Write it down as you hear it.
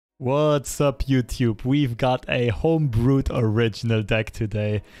What's up, YouTube? We've got a homebrewed original deck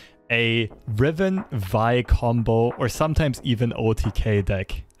today. A Riven Vi combo, or sometimes even OTK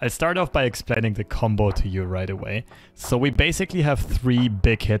deck. I'll start off by explaining the combo to you right away. So we basically have three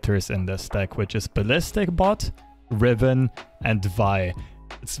big hitters in this deck, which is Ballistic Bot, Riven, and Vi.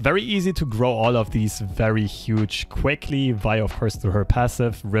 It's very easy to grow all of these very huge quickly. Vi, of course, through her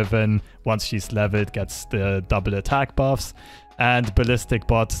passive. Riven, once she's leveled, gets the double attack buffs. And Ballistic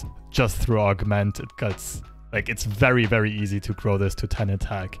Bot, just through Augment, it gets, like, it's very, very easy to grow this to 10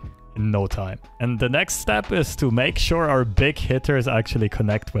 attack in no time. And the next step is to make sure our big hitters actually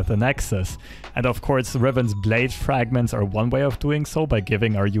connect with the Nexus. And of course, Riven's Blade Fragments are one way of doing so, by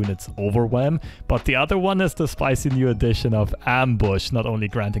giving our units Overwhelm. But the other one is the spicy new addition of Ambush, not only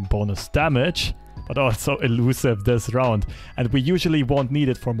granting bonus damage, but also elusive this round. And we usually won't need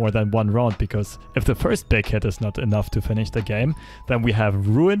it for more than one round, because if the first big hit is not enough to finish the game, then we have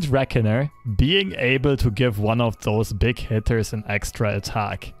Ruined Reckoner being able to give one of those big hitters an extra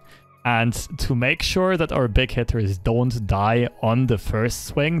attack. And to make sure that our big hitters don't die on the first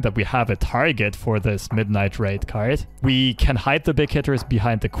swing, that we have a target for this Midnight Raid card, we can hide the big hitters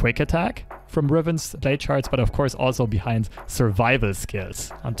behind the quick attack from Riven's play charts, but of course also behind survival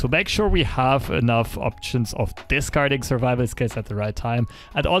skills. And to make sure we have enough options of discarding survival skills at the right time,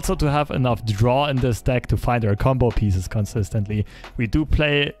 and also to have enough draw in this deck to find our combo pieces consistently, we do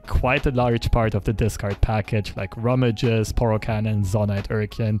play quite a large part of the discard package, like Rummages, Poro Cannon, Zonite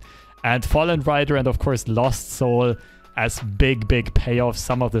Urkin, and Fallen Rider, and of course Lost Soul as big payoffs,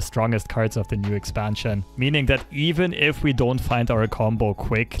 some of the strongest cards of the new expansion. Meaning that even if we don't find our combo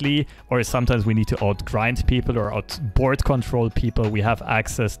quickly, or sometimes we need to outgrind people or outboard control people, we have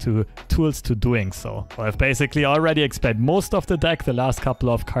access to tools to doing so. Well, I've basically already explained most of the deck. The last couple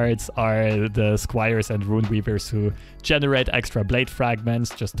of cards are the Squires and Rune Weavers, who generate extra blade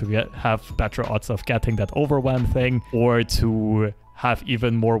fragments just to have better odds of getting that overwhelm thing, or to have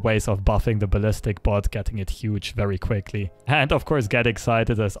even more ways of buffing the Ballistic Bot, getting it huge very quickly. And of course, Get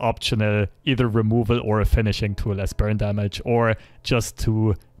Excited as optional, either removal or a finishing tool as burn damage, or just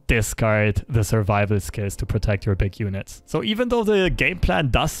to discard the survival skills to protect your big units. So even though the game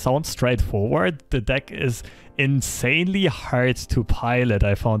plan does sound straightforward, the deck is insanely hard to pilot.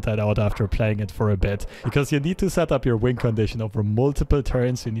 I found that out after playing it for a bit, because you need to set up your win condition over multiple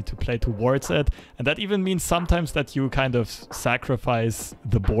turns, you need to play towards it, and that even means sometimes that you kind of sacrifice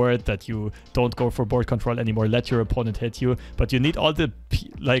the board, that you don't go for board control anymore, let your opponent hit you, but you need all the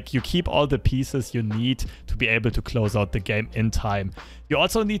you keep all the pieces you need to be able to close out the game in time. You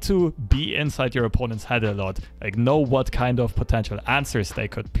also need to be inside your opponent's head a lot, like know what kind of potential answers they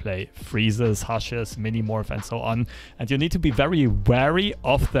could play, freezes, hushes, mini-morph, and so on. And you need to be very wary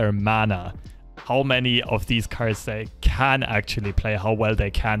of their mana, how many of these cards they can actually play, how well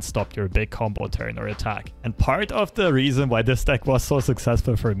they can stop your big combo turn or attack. And part of the reason why this deck was so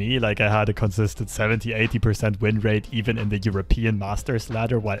successful for me, like I had a consistent 70-80% win rate even in the European Masters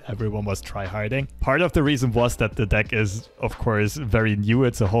ladder while everyone was tryharding, part of the reason was that the deck is, of course, very new.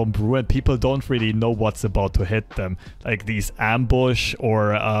 It's a homebrew and people don't really know what's about to hit them. Like these Ambush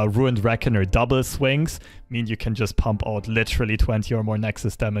or Ruined Reckoner double swings mean you can just pump out literally 20 or more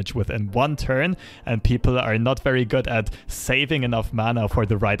Nexus damage within one turn, and people are not very good at saving enough mana for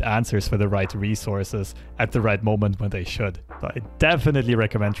the right answers, for the right resources at the right moment when they should. So I definitely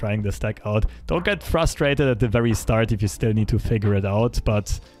recommend trying this deck out. Don't get frustrated at the very start if you still need to figure it out,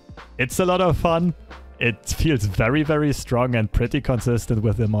 but it's a lot of fun. It feels very strong and pretty consistent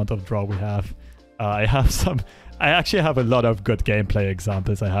with the amount of draw we have. I actually have a lot of good gameplay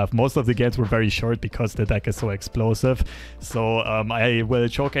examples. Most of the games were very short because the deck is so explosive. So I will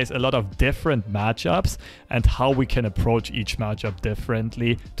showcase a lot of different matchups and how we can approach each matchup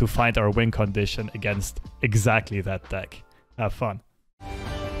differently to find our win condition against exactly that deck. Have fun.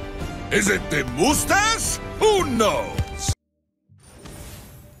 Is it the mustache? Who knows?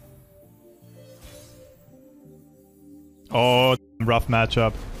 Oh, rough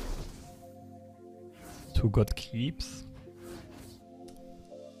matchup. Two good keeps.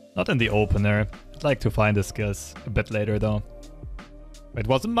 Not in the opener. I'd like to find the skills a bit later though. Wait,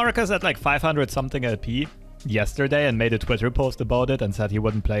 wasn't Marcus at like 500 something LP yesterday and made a Twitter post about it and said he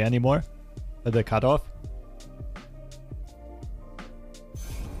wouldn't play anymore at the cutoff?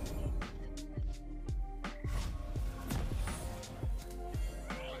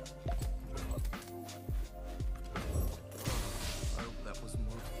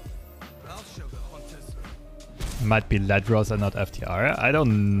 Might be Ledros and not FTR. I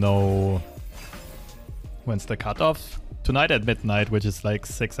don't know when's the cutoff. Tonight at midnight, which is like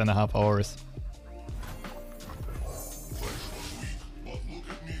 6.5 hours.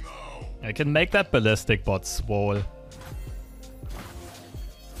 I can make that ballistic bot swole.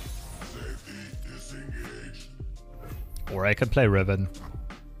 Or I can play Riven.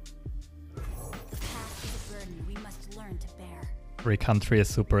 Recountry is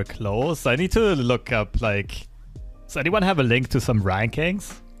super close. I need to look up, like... Does anyone have a link to some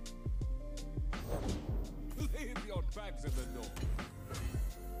rankings? Leave your bags in the door.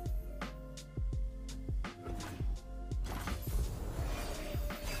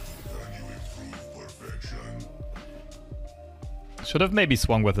 Should have maybe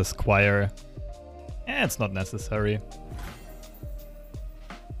swung with a Squire. It's not necessary.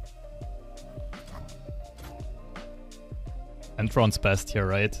 Entron's best here,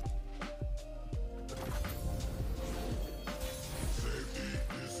 right?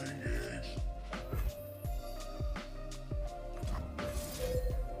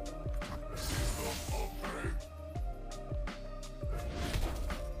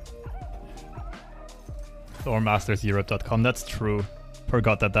 LoR Masters EU.com, that's true.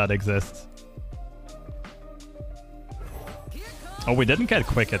 Forgot that that exists. Oh, we didn't get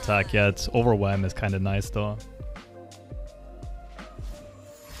quick attack yet. Overwhelm is kind of nice though.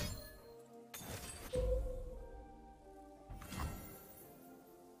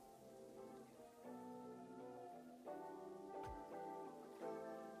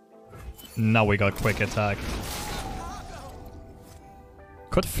 Now we got quick attack.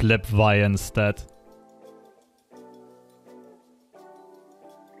 Could flip Vi instead.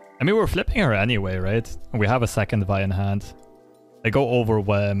 I mean, we're flipping her anyway, right? We have a second Vi in hand. I go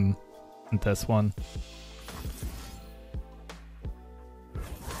Overwhelm in this one.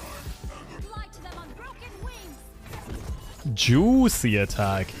 Juicy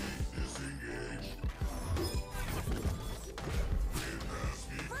attack.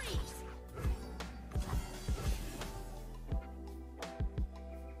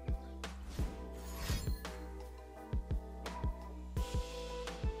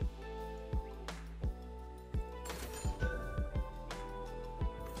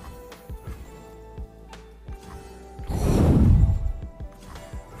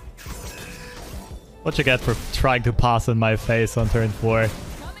 What you get for trying to pass in my face on turn 4?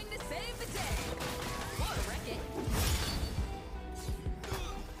 Coming to save the day. Or wreck it.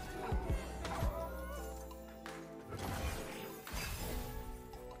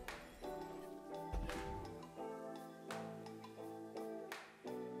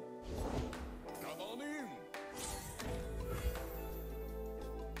 Come on in.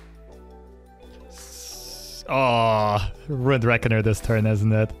 Oh, Ruined Reckoner this turn,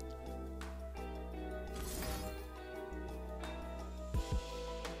 isn't it?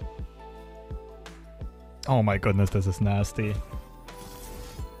 Oh my goodness, this is nasty. I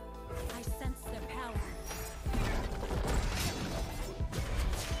sense their power.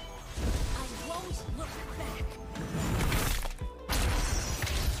 I won't look back.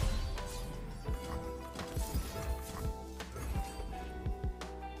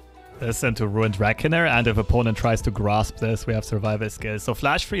 This into Ruined Reckoner, and if opponent tries to grasp this, we have survival skills. So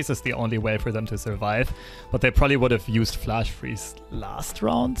Flash Freeze is the only way for them to survive, but they probably would have used Flash Freeze last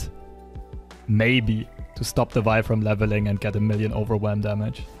round? Maybe. To stop the Vi from leveling and get 1,000,000 overwhelm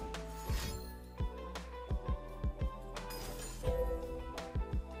damage.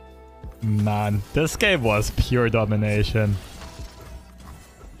 Man, this game was pure domination.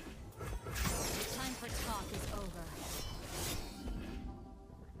 Time for talk is over.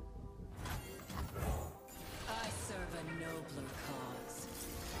 I serve a nobler cause.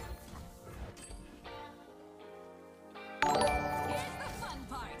 Here's the fun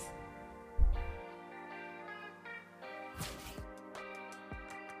part.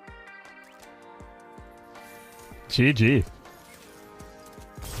 GG.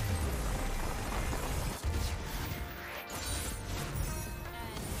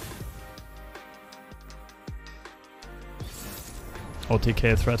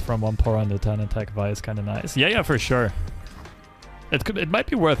 OTK threat from 1 power under 10 attack Vi is kind of nice. Yeah, for sure. It might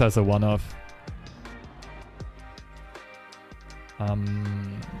be worth as a one-off. I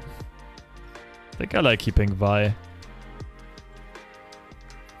think I like keeping Vi.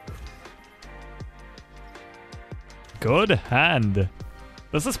 Good hand.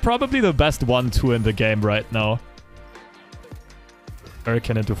 This is probably the best 1-2 in the game right now.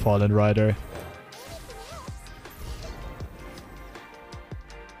 Hurricane into Fallen Rider.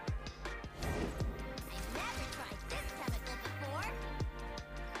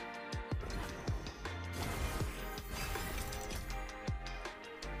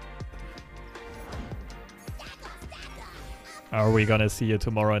 Are we gonna see you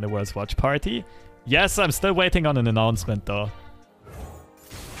tomorrow in the World's Watch Party? Yes, I'm still waiting on an announcement though.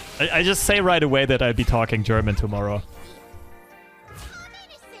 I just say right away that I'll be talking German tomorrow.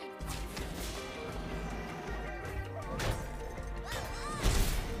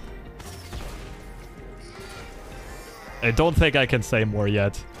 I don't think I can say more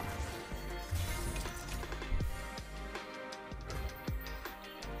yet.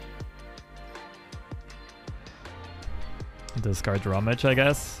 Discard Rummage, I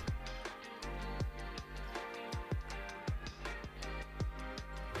guess.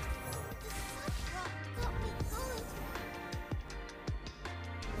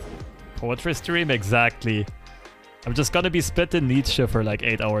 Poetry stream? Exactly. I'm just gonna be spitting Nietzsche for like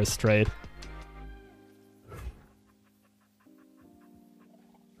 8 hours straight.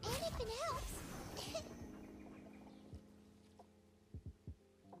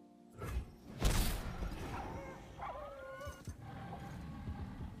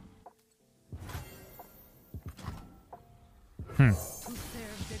 To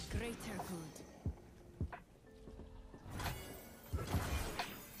serve the greater good.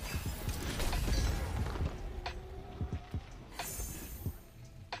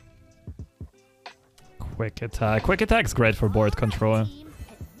 Quick attack. Quick attack's great for board control. Team,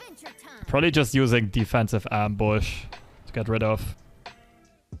 adventure time. Probably just using defensive ambush to get rid of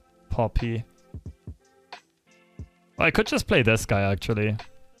Poppy. Well, I could just play this guy actually.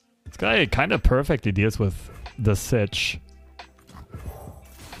 This guy kind of perfectly deals with the Sitch.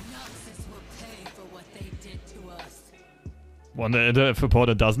 Noxus will pay for what they did to us. When if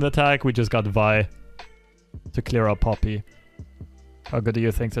opponent doesn't attack, we just got Vi to clear up Poppy. How good do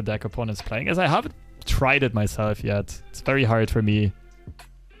you think the deck opponent's playing? As I haven't tried it myself yet. It's very hard for me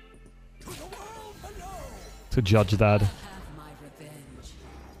to judge that. Have my revenge.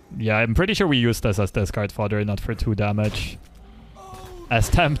 Yeah, I'm pretty sure we used this as discard fodder, not for 2 damage. As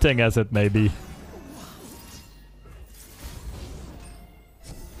tempting as it may be.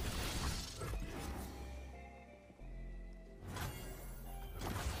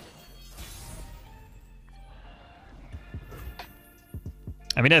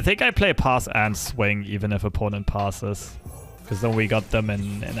 I mean, I think I play pass and swing even if opponent passes. Because then we got them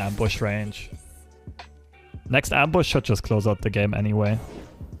in ambush range. Next ambush should just close out the game anyway.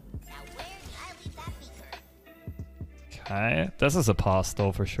 Now where did I leave that beaker? Okay, this is a pass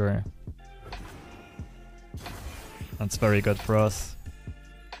though for sure. That's very good for us.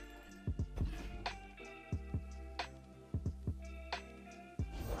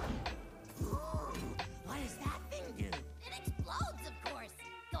 What does that thing do? It explodes, of course.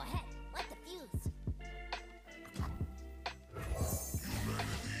 Go ahead, light the fuse.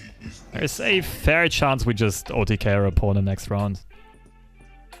 There's a fair chance we just OTK our opponent next round.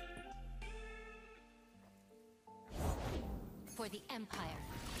 For the Empire.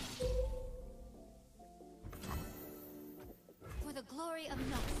 For the glory of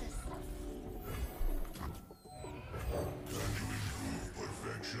Noxus.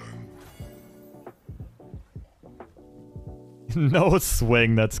 No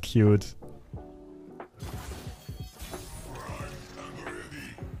swing, that's cute.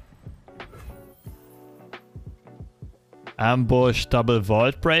 Ambush, double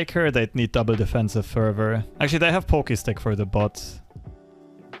Vault Breaker. They'd need double defensive fervor. Actually, they have Pokestick for the bot.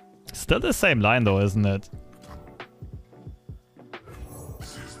 Still the same line though, isn't it?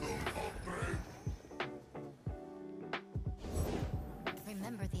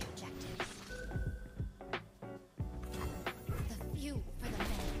 Remember the objectives. The few for the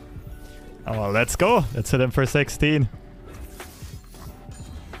many. Oh, well, let's go. Let's hit him for 16.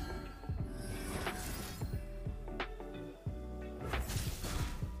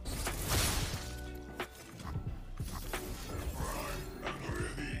 I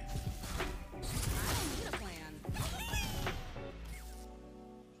need a plan.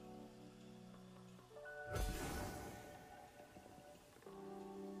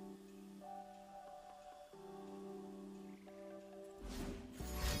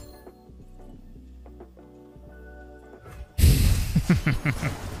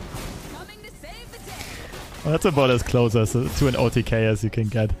 Coming to save the day. Well, that's about as close as to an OTK as you can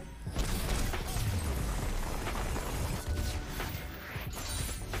get.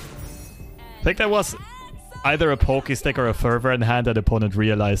 I think that was either a Pokestick or a Fervor in hand that opponent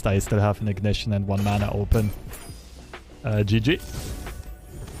realized I still have an Ignition and 1 mana open. GG.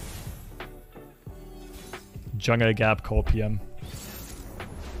 Jungle Gap Copium.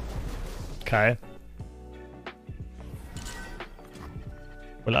 Okay.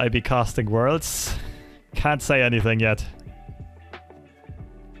 Will I be casting Worlds? Can't say anything yet.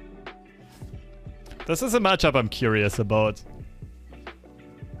 This is a matchup I'm curious about.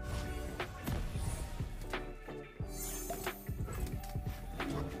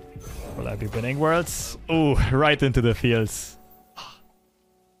 Will I be winning Worlds? Ooh, right into the fields.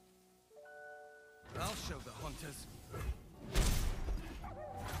 I'll show the hunters.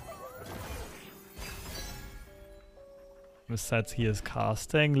 Who said he is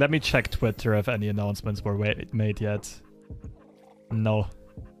casting? Let me check Twitter if any announcements were made yet. No.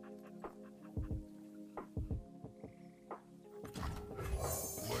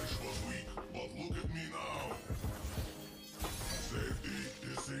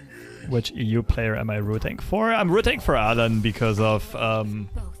 Which EU player am I rooting for? I'm rooting for Alan because of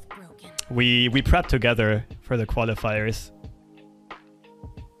Both broken. we prepped together for the qualifiers.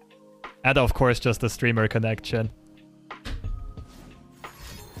 And of course just the streamer connection.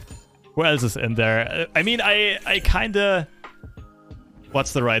 Who else is in there? I mean, I kinda...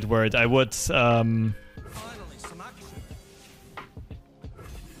 What's the right word? I would... Finally, some action.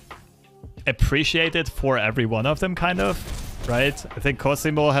 appreciate it for every one of them, kind of. Right? I think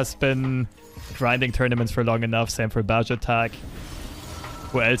Cosimo has been grinding tournaments for long enough. Same for Badge Attack.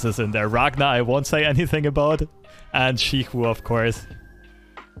 Who else is in there? Ragnar, I won't say anything about. And Shihu, of course.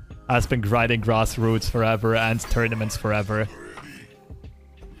 Has been grinding grassroots forever and tournaments forever.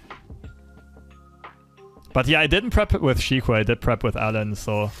 But yeah, I didn't prep with Shihu, I did prep with Alan,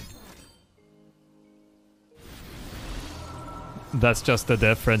 so... That's just the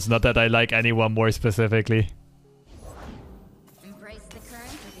difference, not that I like anyone more specifically. Embrace the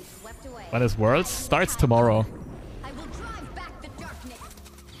current or be swept away. When is Worlds? Starts tomorrow. I will drive back the darkness.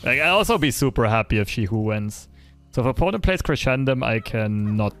 Like, I'll also be super happy if Shihu wins. So if opponent plays Crescendum, I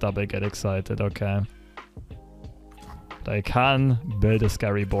can not double get excited, okay. But I can build a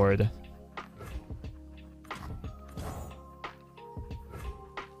scary board.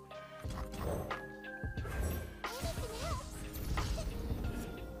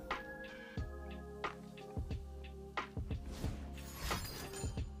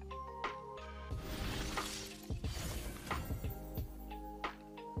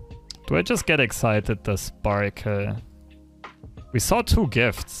 Do I just get excited the Spark? We saw 2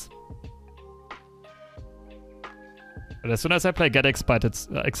 gifts. But as soon as I play Get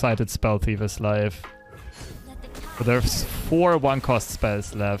Excited Spell Thief is live. But there's 4 1-cost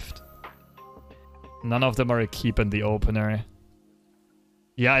spells left. None of them are a keep in the opener.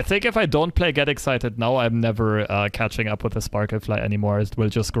 Yeah, I think if I don't play Get Excited now, I'm never catching up with the Sparklefly anymore. It will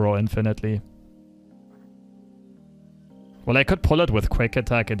just grow infinitely. Well, I could pull it with Quick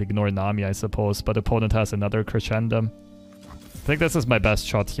Attack and ignore Nami, I suppose, but opponent has another Crescendum. I think this is my best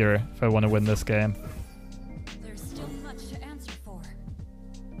shot here if I want to win this game. There's still much to answer for.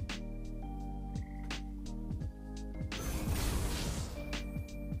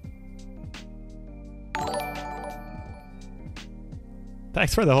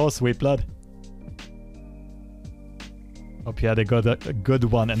 Thanks for the whole sweet blood. Hope you had a good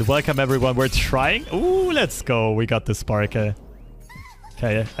one. And welcome everyone. We're trying. Ooh, let's go. We got the Sparkle.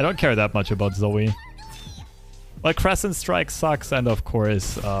 Okay, I don't care that much about Zoe. Well, Crescent Strike sucks, and of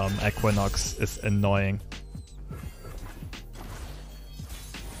course, Equinox is annoying.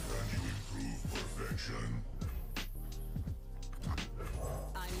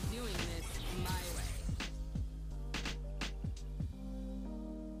 I'm doing this my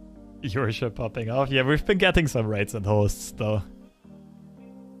way. Viewership popping off. Yeah, we've been getting some raids and hosts, though.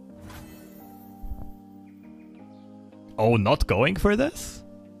 Oh, not going for this?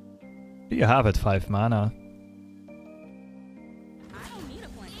 Do you have it 5 mana? I don't need a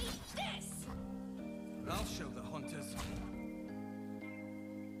plan. This. I'll show the hunters.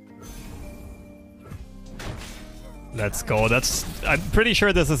 Let's go. I'm pretty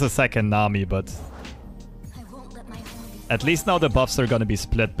sure this is a second Nami, but I won't let my own be at least now the buffs are gonna be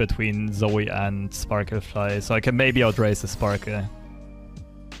split between Zoe and Sparklefly, so I can maybe outrace the Sparkle.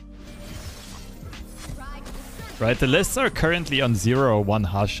 Right, the lists are currently on 0 or 1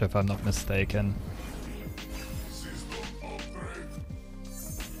 Hush, if I'm not mistaken.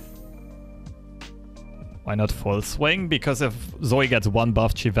 Why not full swing? Because if Zoe gets 1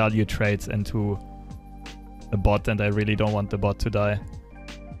 buff, she value trades into the bot, and I really don't want the bot to die.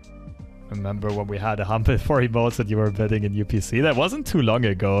 Remember when we had a Humble 4 emotes and you were bidding in UPC? That wasn't too long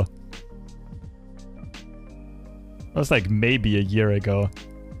ago. That was like maybe a year ago.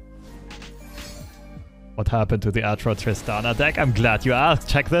 What happened to the Atro Tristana deck? I'm glad you asked.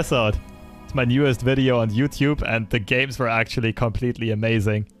 Check this out. It's my newest video on YouTube, and the games were actually completely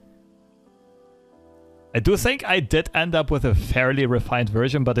amazing. I do think I did end up with a fairly refined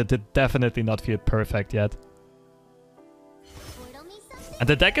version, but it did definitely not feel perfect yet. And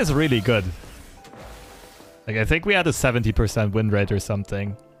the deck is really good. Like, I think we had a 70% win rate or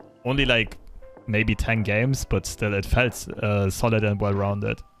something. Only like maybe 10 games, but still it felt solid and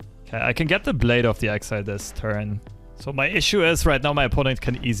well-rounded. Okay, I can get the Blade of the Exile this turn. So my issue is right now my opponent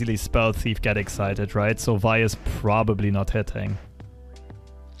can easily spell Thief, get excited, right? So Vi is probably not hitting.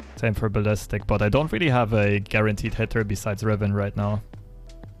 Same for Ballistic, but I don't really have a guaranteed hitter besides Riven right now.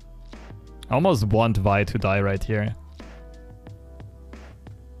 I almost want Vi to die right here.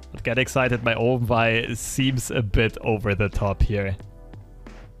 But get excited, my own Vi seems a bit over the top here.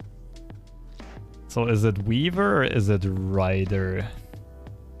 So is it Weaver or is it Rider?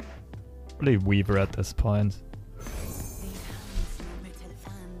 Probably Weaver at this point.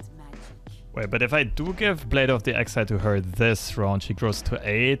 Wait, but if I do give Blade of the Exile to her this round, she grows to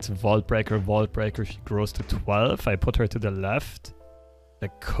 8. Vault Breaker, she grows to 12. I put her to the left.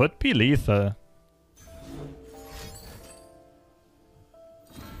 That could be lethal.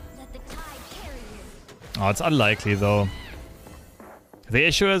 Oh, it's unlikely though. The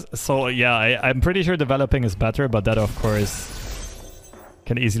issue is, so yeah, I'm pretty sure developing is better, but that of course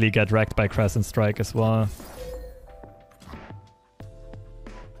can easily get wrecked by Crescent Strike as well.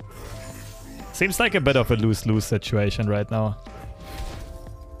 Seems like a bit of a lose-lose situation right now.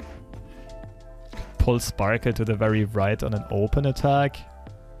 Pull Sparkle to the very right on an open attack.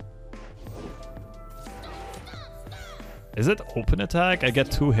 Is it open attack? I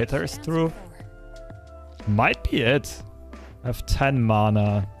get 2 hitters through. Might be it. I have 10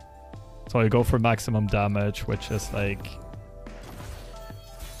 mana. So I'll go for maximum damage, which is like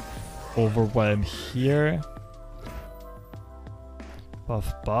Overwhelm here.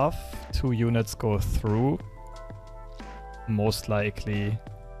 Buff. 2 units go through. Most likely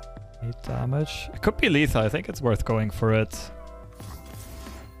 8 damage. It could be lethal. I think it's worth going for it.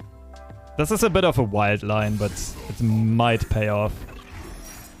 This is a bit of a wild line, but it might pay off.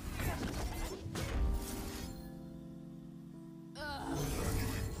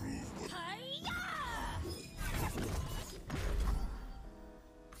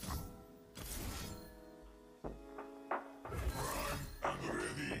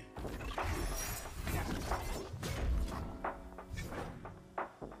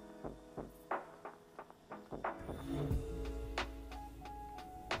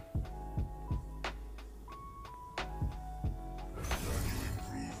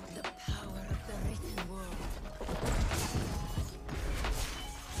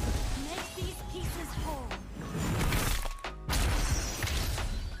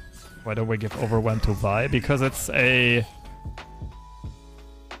 Why don't we give Overwhelm to Vi? Because it's a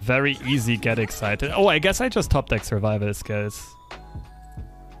very easy get excited. Oh, I guess I just top deck survival skills.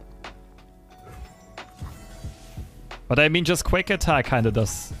 But I mean, just quick attack kind of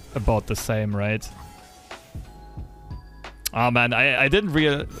does about the same, right? Oh man, I didn't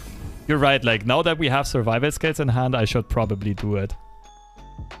real... You're right, like now that we have survival skills in hand, I should probably do it.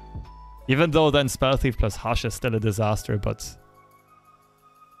 Even though then Spell Thief plus Hush is still a disaster, but...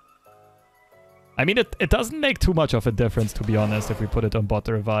 I mean, it doesn't make too much of a difference, to be honest, if we put it on bot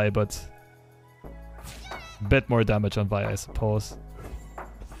or Vi, but... a bit more damage on Vi, I suppose.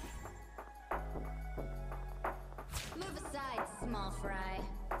 Move aside, small fry.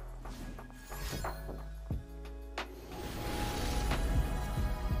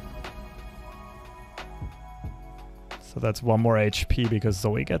 So that's 1 more HP because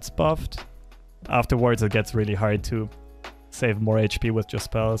Zoe gets buffed. Afterwards, it gets really hard to save more HP with just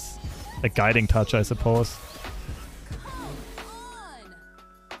spells. A Guiding Touch, I suppose.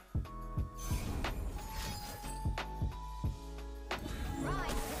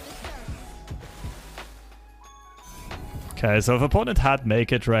 Okay, so if opponent had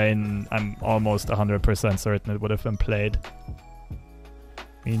Make It Rain, I'm almost 100% certain it would have been played.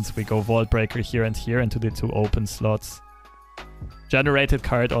 Means we go Vault Breaker here and here into the 2 open slots. Generated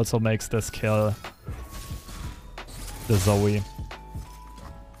card also makes this kill the Zoe.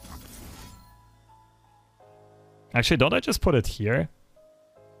 Actually, don't I just put it here?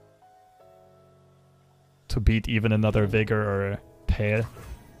 To beat even another Vigor or Pale?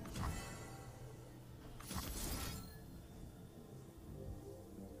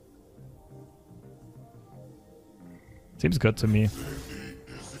 Seems good to me.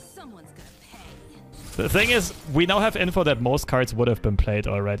 Someone's gonna pay. The thing is, we now have info that most cards would have been played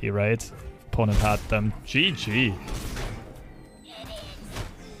already, right? Opponent had them. GG.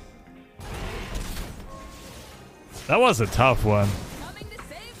 That was a tough one. Coming to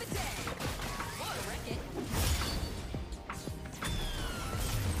save the day. Or wreck it.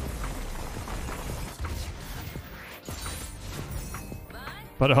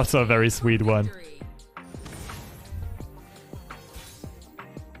 But also a very sweet one.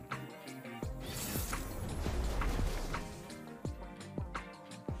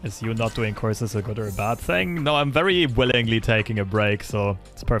 Is ask you not doing course is a good or a bad thing. No, I'm very willingly taking a break, so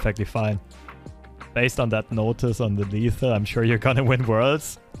it's perfectly fine. Based on that notice on the lethal, I'm sure you're gonna win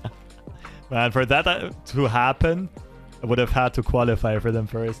Worlds. Man, for that to happen, I would have had to qualify for them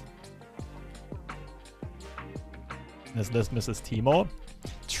first. Is this Mrs. Timo?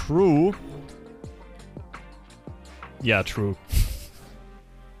 True. Yeah, true.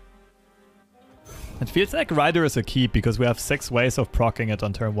 It feels like Rider is a keep because we have 6 ways of proccing it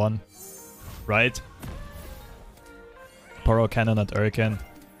on turn 1. Right? Poro Cannon and Urkin.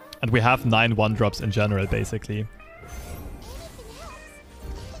 And we have 9 1-drops in general, basically.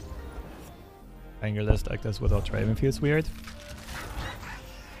 Playing your list like this without Raven feels weird.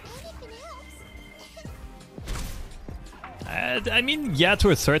 I mean, yeah,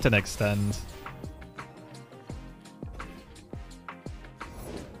 to a certain extent.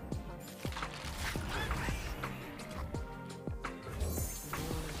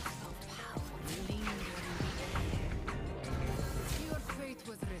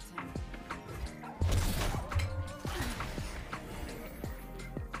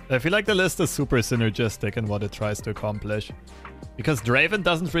 I feel like the list is super synergistic in what it tries to accomplish. Because Draven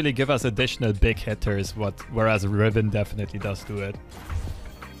doesn't really give us additional big hitters, whereas Riven definitely does do it.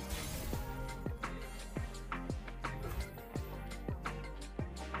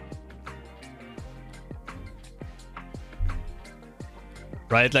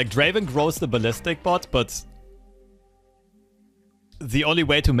 Right, like Draven grows the ballistic bot, but the only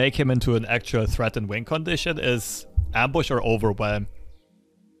way to make him into an actual threat in win condition is ambush or overwhelm.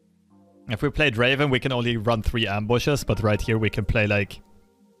 If we play Draven, we can only run 3 ambushes, but right here we can play like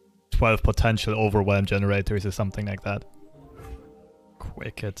 12 potential overwhelm generators or something like that.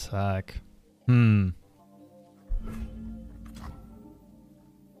 Quick attack.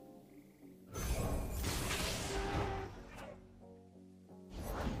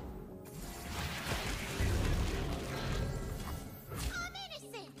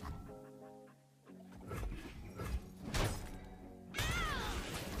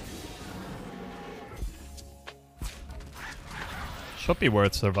 Should be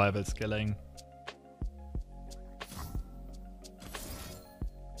worth survival skilling.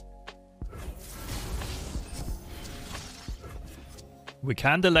 We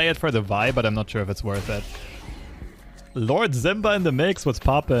can delay it for the Vi, but I'm not sure if it's worth it. Lord Zimba in the mix, what's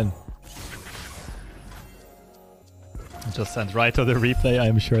poppin'? Just sent right to the replay.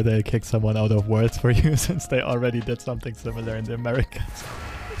 I'm sure they'll kick someone out of Worlds for you since they already did something similar in the Americas.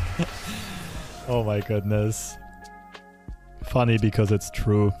 Oh my goodness. Funny because it's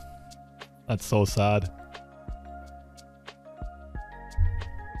true. That's so sad.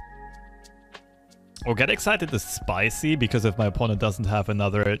 Or get excited is spicy because if my opponent doesn't have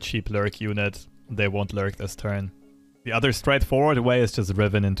another cheap Lurk unit, they won't Lurk this turn. The other straightforward way is just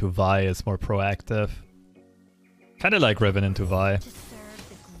Riven into Vi. It's more proactive. Kind of like Riven into Vi.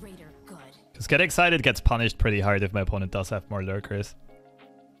 Because get excited gets punished pretty hard if my opponent does have more Lurkers.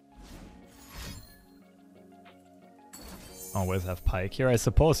 Always have Pyke here, I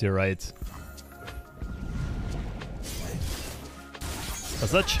suppose you're right.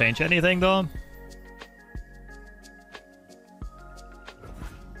 Does that change anything though?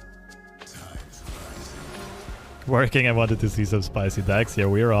 Working, I wanted to see some spicy decks here,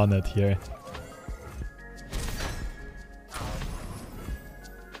 we're on it here.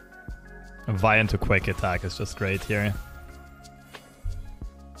 A Vi into quick attack is just great here.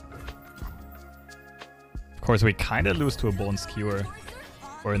 Of course, we kind of lose to a Bone Skewer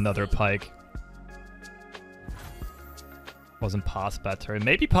or another Pyke. Wasn't Pass better?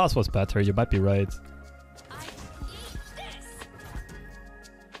 Maybe Pass was better, you might be right.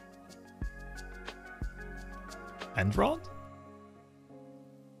 End round?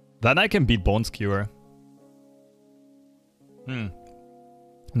 Then I can beat Bone Skewer.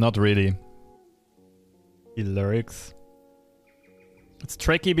 Not really. He Lurks. It's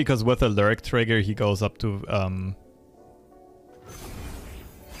tricky because with a Lurk trigger he goes up to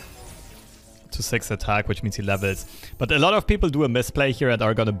 6 attack, which means he levels. But a lot of people do a misplay here and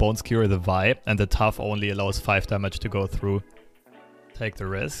are gonna Bone Skewer the Vi, and the Tough only allows 5 damage to go through. Take the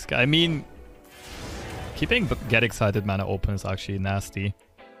risk. I mean, keeping Get Excited mana open is actually nasty.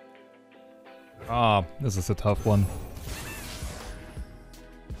 Ah, this is a tough one.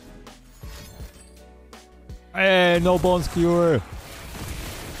 Hey, no Bone Skewer!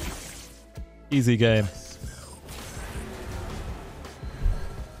 Easy game.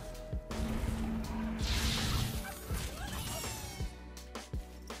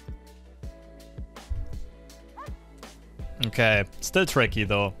 Okay, still tricky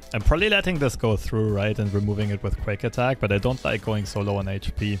though. I'm probably letting this go through, right, and removing it with quick attack, but I don't like going so low on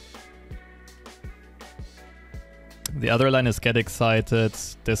HP. The other line is get excited,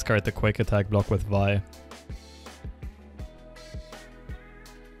 discard the quick attack block with Vi.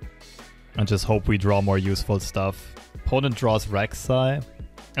 And just hope we draw more useful stuff. Opponent draws Rek'sai.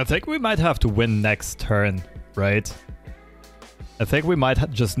 I think we might have to win next turn, right? I think we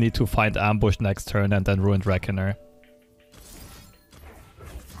might just need to find ambush next turn and then Ruined Reckoner.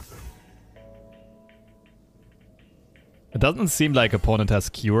 It doesn't seem like opponent has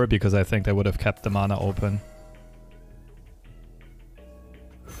Cure because I think they would have kept the mana open.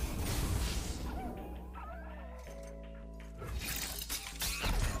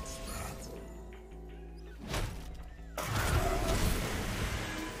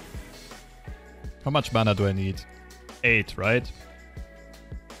 How much mana do I need? 8, right?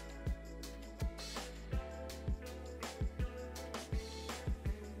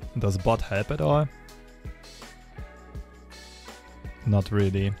 Does bot help at all? Not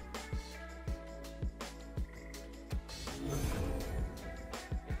really.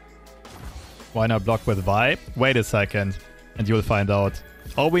 Why not block with Vi? Wait a second, and you'll find out.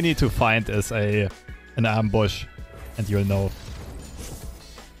 All we need to find is an ambush, and you'll know.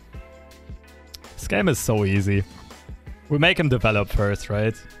 This game is so easy. We make him develop first,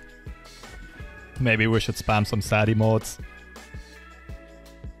 right? Maybe we should spam some sad emotes.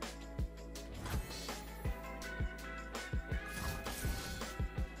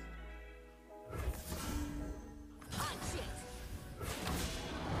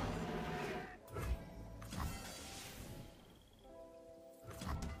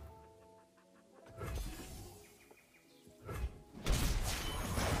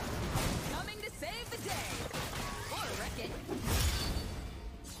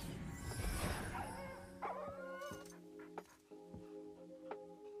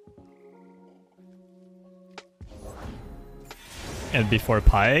 And before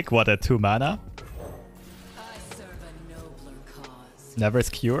Pyke, what, at 2 mana? Never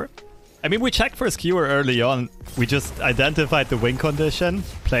Skewer? I mean, we checked for Skewer early on. We just identified the win condition,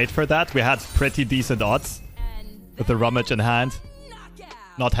 played for that. We had pretty decent odds with the Rummage in hand.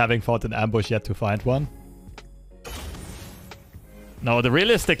 Not having fought an ambush yet to find one. No,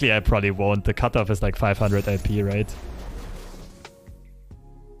 realistically I probably won't. The cutoff is like 500 AP, right?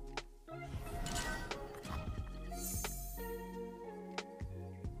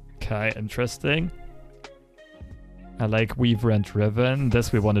 Okay, interesting. I like Weaver and Riven.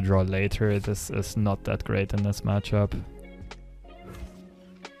 This we want to draw later. This is not that great in this matchup.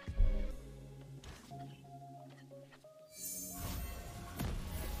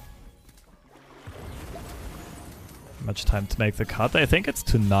 Much time to make the cut. I think it's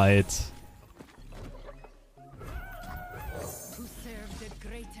tonight.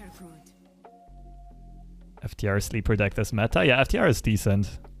 FTR sleeper deck this meta. Yeah, FTR is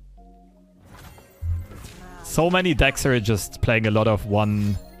decent. So many decks are just playing a lot of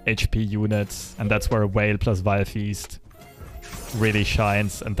 1 HP units, and that's where Whale plus Vile Feast really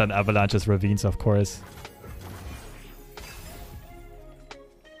shines, and then Avalanche's Ravines, of course.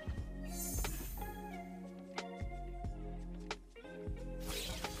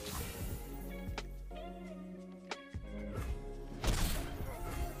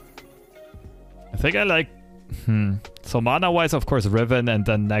 I think I like... So mana-wise, of course, Riven, and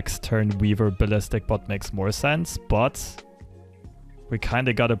then next turn Weaver Ballistic Bot makes more sense, but we kind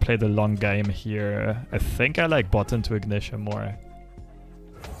of got to play the long game here. I think I like bot into Ignition more.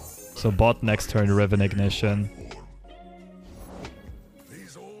 So bot next turn, Riven Ignition.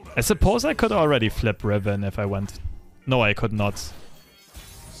 I suppose I could already flip Riven if I went... No, I could not.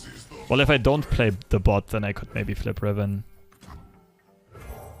 Well, if I don't play the bot, then I could maybe flip Riven.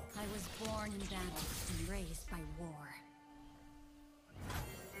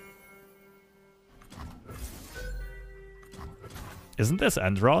 Isn't this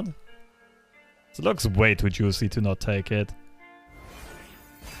Endrod? It looks way too juicy to not take it.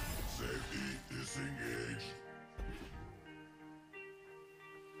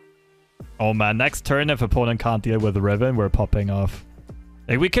 Oh man, next turn if opponent can't deal with Riven, we're popping off.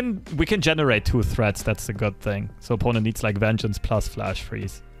 Like we can generate 2 threats, that's a good thing. So opponent needs like Vengeance plus Flash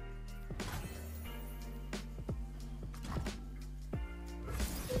Freeze.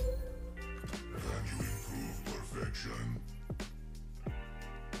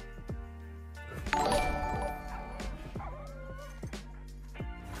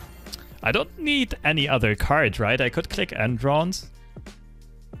 I don't need any other card, right? I could click Endrons.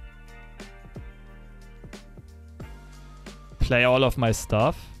 Play all of my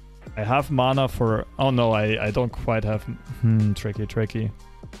stuff. I have mana for... Oh no, I don't quite have... tricky.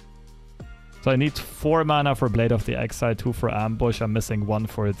 So I need 4 mana for Blade of the Exile, 2 for Ambush. I'm missing 1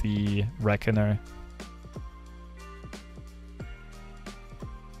 for the Reckoner.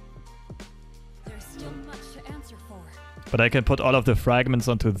 There's still much to answer for. But I can put all of the fragments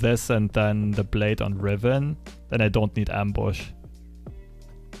onto this and then the Blade on Riven. Then I don't need Ambush.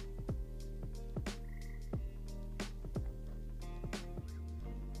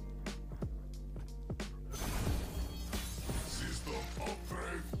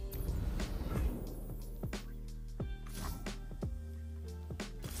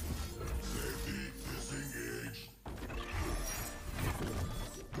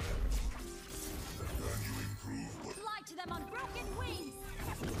 Fly to them on broken wings.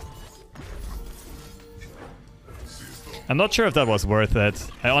 I'm not sure if that was worth it.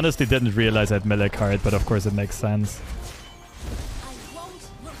 I honestly didn't realize I'd mill a card, but of course it makes sense. I won't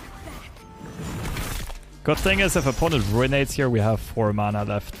look back. Good thing is if opponent ruinates here, we have 4 mana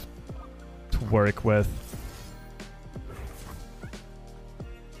left to work with.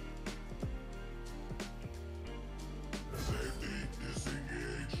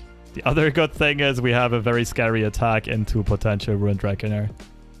 The other good thing is we have a very scary attack into potential Ruined Reckoner.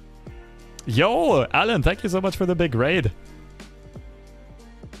 Yo, Alan, thank you so much for the big raid.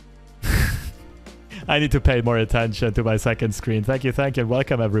 I need to pay more attention to my second screen. Thank you, and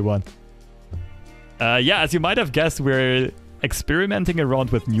welcome everyone. Yeah, as you might have guessed, we're experimenting around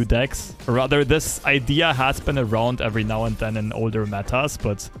with new decks. Or rather, this idea has been around every now and then in older metas,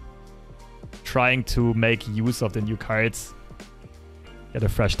 but trying to make use of the new cards. Get a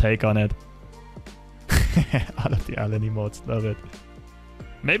fresh take on it. All of the Alan emotes, love it.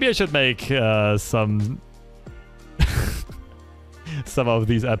 Maybe I should make some of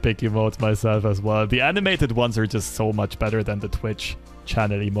these epic emotes myself as well. The animated ones are just so much better than the Twitch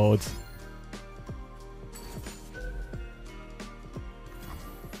channel emotes.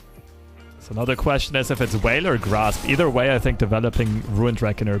 So now the question is if it's Whale or Grasp. Either way, I think developing Ruined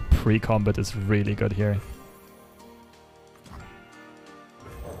Reckoner pre-combat is really good here.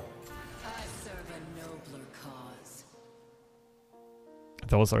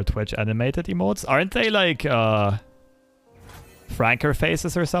 Those are Twitch animated emotes. Aren't they like Franker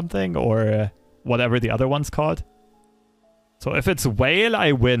faces or something? Or whatever the other one's called? So if it's Whale,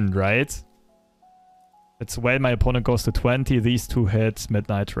 I win, right? If it's Whale, my opponent goes to 20. These 2 hits,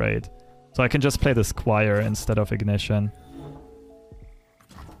 Midnight Raid. So I can just play the Squire instead of Ignition.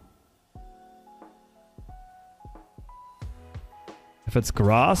 If it's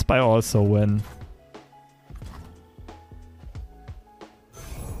Grasp, I also win.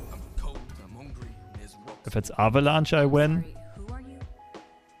 If it's Avalanche, I win.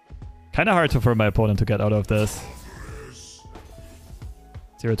 Kind of hard for my opponent to get out of this.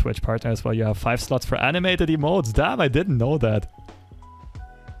 0 Twitch partner as well. You have 5 slots for animated emotes. Damn, I didn't know that.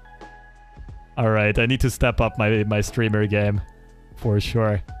 Alright, I need to step up my streamer game. For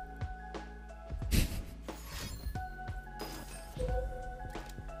sure.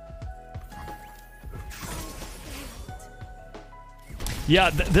 Yeah,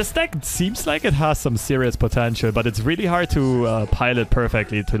 this deck seems like it has some serious potential, but it's really hard to pilot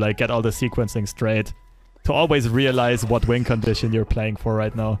perfectly, to like get all the sequencing straight, to always realize what win condition you're playing for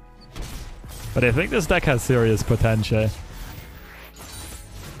right now. But I think this deck has serious potential.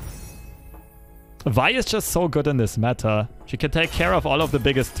 Vi is just so good in this meta. She can take care of all of the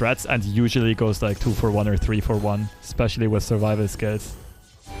biggest threats and usually goes like 2 for 1 or 3 for 1, especially with survival skills.